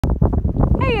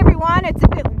everyone. It's a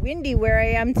bit windy where I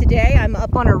am today. I'm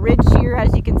up on a ridge here,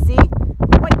 as you can see.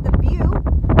 Quite the view.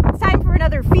 It's time for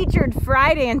another Featured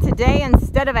Friday, and today,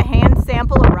 instead of a hand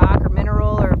sample, a rock or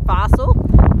mineral or fossil,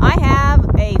 I have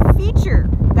a feature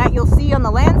that you'll see on the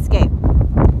landscape.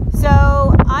 So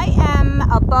I am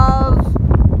above,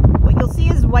 what you'll see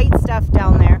is white stuff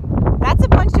down there. That's a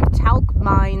bunch of talc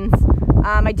mines.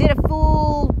 I did a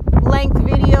full-length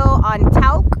video on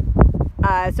talc.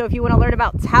 So if you want to learn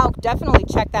about talc, definitely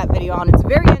check that video on. It's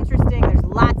very interesting. There's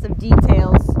lots of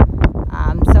details.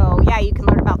 So yeah, you can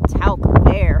learn about talc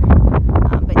there.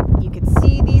 But you can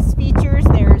see these features.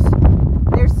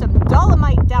 There's some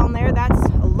dolomite down there. That's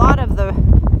a lot of the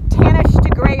tannish to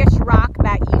grayish rock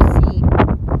that you see.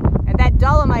 And that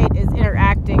dolomite is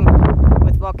interacting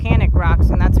with volcanic rocks,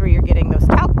 and that's where you're getting those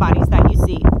talc bodies that you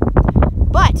see.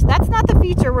 But that's not the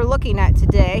feature we're looking at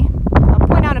today. I'll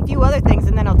point out a few other things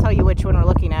and then I'll tell you which one we're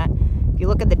looking at. If you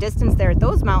look at the distance there at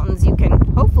those mountains, you can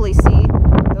hopefully see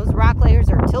those rock layers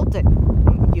are tilted.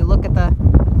 If you look at the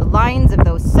lines of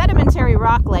those sedimentary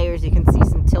rock layers, you can see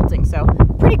some tilting. So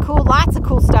pretty cool, lots of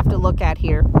cool stuff to look at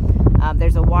here.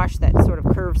 There's a wash that sort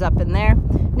of curves up in there.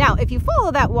 Now, if you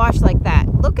follow that wash like that,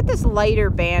 look at this lighter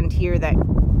band here that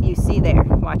you see there.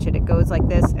 Watch it, it goes like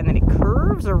this and then it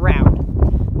curves around.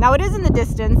 Now it is in the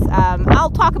distance. I'll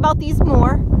talk about these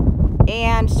more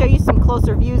and show you some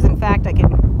closer views. In fact, I can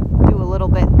do a little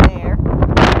bit there.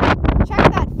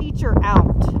 Check that feature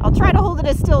out. I'll try to hold it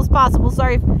as still as possible.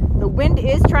 Sorry if the wind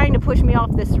is trying to push me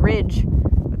off this ridge,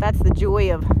 but that's the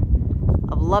joy of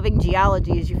loving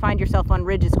geology, is you find yourself on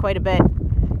ridges quite a bit.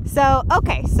 So,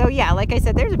 okay, so yeah, like I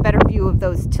said, there's a better view of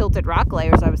those tilted rock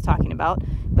layers I was talking about.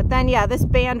 But then, yeah, this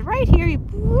band right here,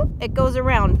 it goes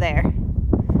around there.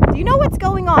 Do you know what's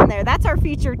going on there? That's our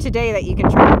feature today that you can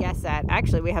try to guess at.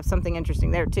 Actually, we have something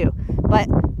interesting there too. But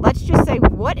let's just say,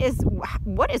 what is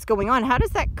going on? How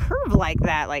does that curve like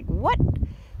that? Like, what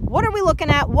are we looking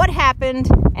at? What happened?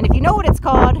 And if you know what it's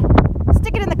called,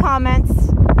 stick it in the comments.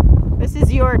 This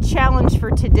is your challenge for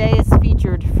today's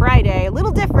Featured Friday. A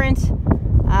little different.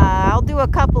 I'll do a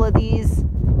couple of these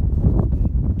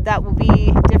that will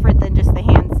be different than just the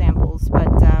hand samples, but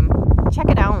check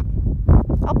it out.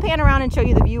 I'll pan around and show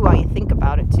you the view while you think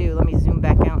about it too. Let me zoom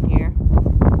back out here.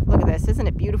 Look at this. Isn't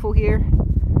it beautiful here?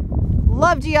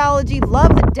 Love geology.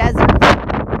 Love the desert.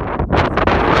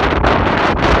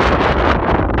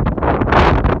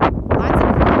 Lots of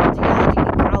cool geology,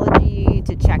 ecology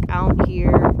to check out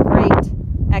here. Great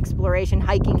exploration,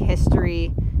 hiking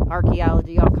history,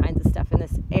 archaeology, all kinds of stuff in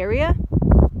this area.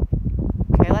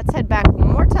 Okay, let's head back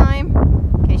one more time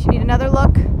in case you need another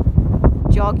look.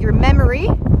 Jog your memory.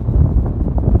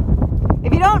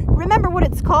 If you don't remember what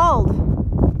it's called,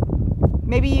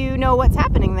 maybe you know what's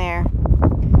happening there.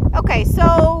 Okay,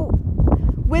 so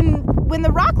when the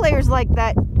rock layers like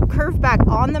that curve back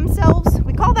on themselves,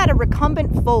 we call that a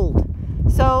recumbent fold.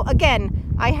 So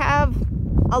again, I have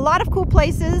a lot of cool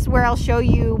places where I'll show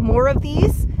you more of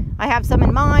these. I have some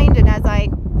in mind, and as I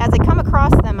come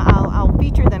across them, I'll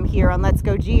feature them here on Let's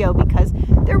Go Geo, because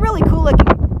they're really cool looking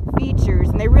features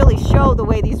and they really show the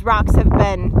way these rocks have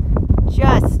been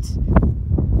just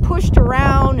pushed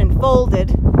around and folded.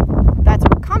 That's a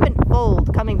recumbent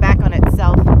fold coming back on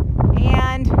itself.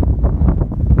 And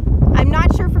I'm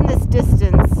not sure from this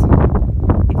distance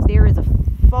if there is a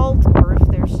fault or if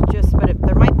there's just,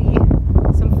 there might be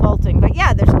some faulting. But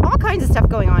yeah, there's all kinds of stuff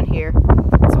going on here.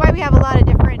 That's why we have a lot of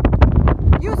different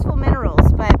useful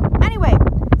minerals. But anyway,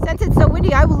 since it's so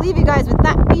windy, I will leave you guys with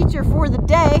that feature for the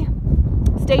day.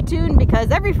 Stay tuned, because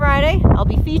every Friday I'll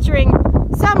be featuring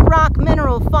some rock,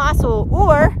 mineral, fossil,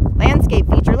 or landscape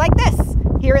feature like this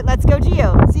here at Let's Go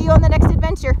Geo. See you on the next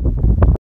adventure.